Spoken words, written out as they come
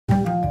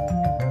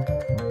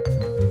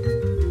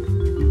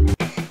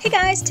Hey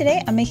guys,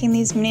 today I'm making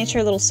these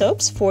miniature little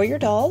soaps for your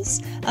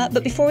dolls.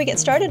 But before we get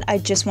started, I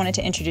just wanted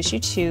to introduce you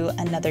to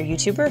another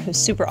YouTuber who's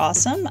super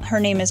awesome. Her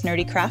name is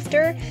Nerdy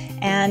Crafter,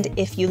 and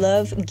if you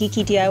love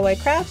geeky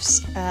DIY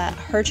crafts,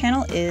 her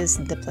channel is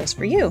the place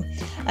for you.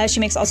 She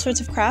makes all sorts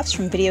of crafts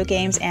from video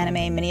games,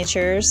 anime,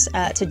 miniatures,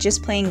 to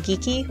just plain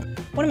geeky.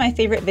 One of my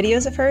favorite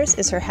videos of hers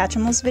is her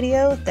Hatchimals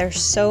video. They're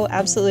so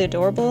absolutely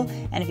adorable,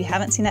 and if you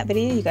haven't seen that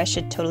video, you guys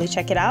should totally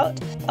check it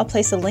out. I'll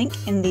place a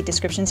link in the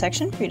description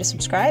section for you to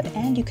subscribe,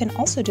 and you can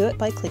also do it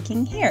by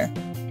clicking here.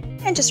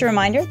 And just a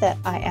reminder that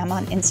I am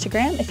on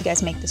Instagram. If you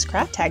guys make this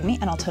craft, tag me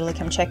and I'll totally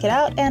come check it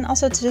out. And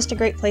also it's just a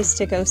great place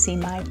to go see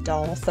my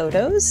doll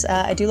photos.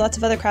 I do lots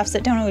of other crafts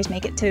that don't always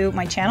make it to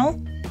my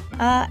channel.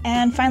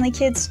 And finally,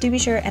 kids, do be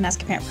sure and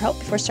ask a parent for help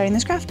before starting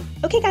this craft.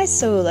 Okay guys,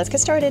 so let's get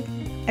started.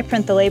 I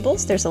print the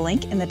labels, there's a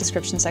link in the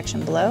description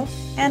section below,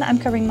 and I'm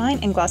covering mine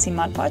in glossy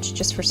Mod Podge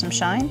just for some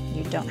shine.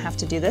 You don't have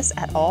to do this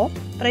at all,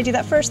 but I do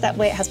that first, that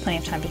way it has plenty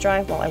of time to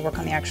dry while I work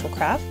on the actual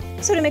craft.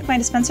 So to make my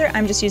dispenser,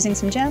 I'm just using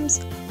some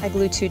gems. I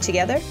glue two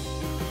together.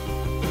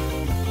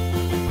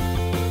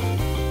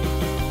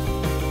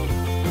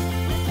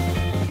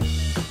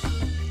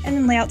 And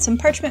then lay out some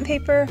parchment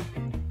paper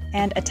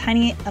and a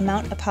tiny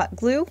amount of hot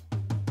glue.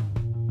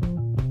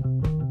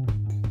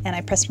 And I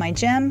press my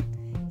gem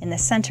in the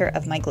center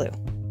of my glue.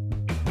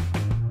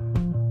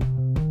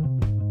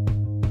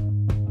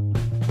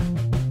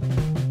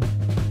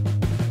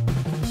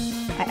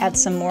 I add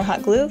some more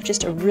hot glue,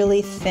 just a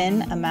really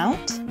thin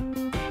amount.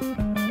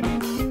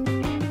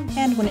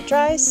 And when it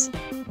dries,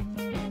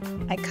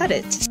 I cut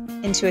it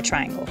into a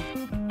triangle.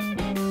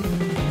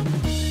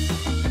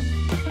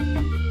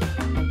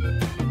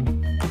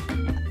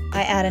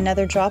 I add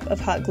another drop of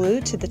hot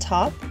glue to the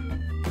top.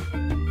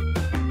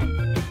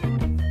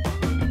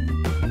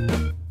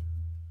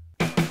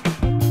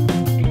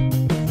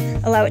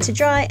 Allow it to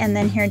dry, and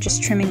then here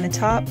just trimming the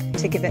top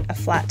to give it a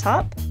flat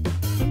top.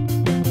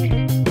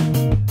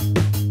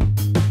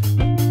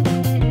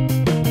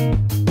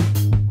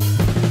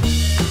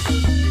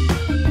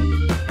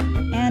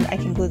 And I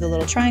can glue the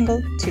little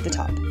triangle to the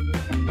top.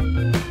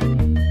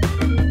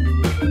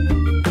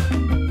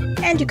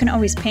 And you can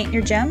always paint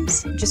your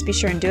gems. Just be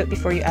sure and do it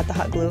before you add the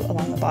hot glue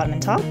along the bottom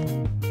and top.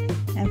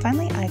 And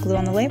finally, I glue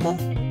on the label.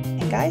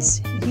 And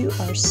guys, you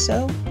are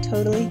so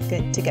totally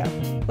good to go.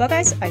 Well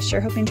guys, I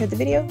sure hope you enjoyed the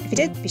video. If you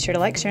did, be sure to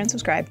like, share, and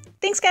subscribe.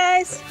 Thanks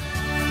guys!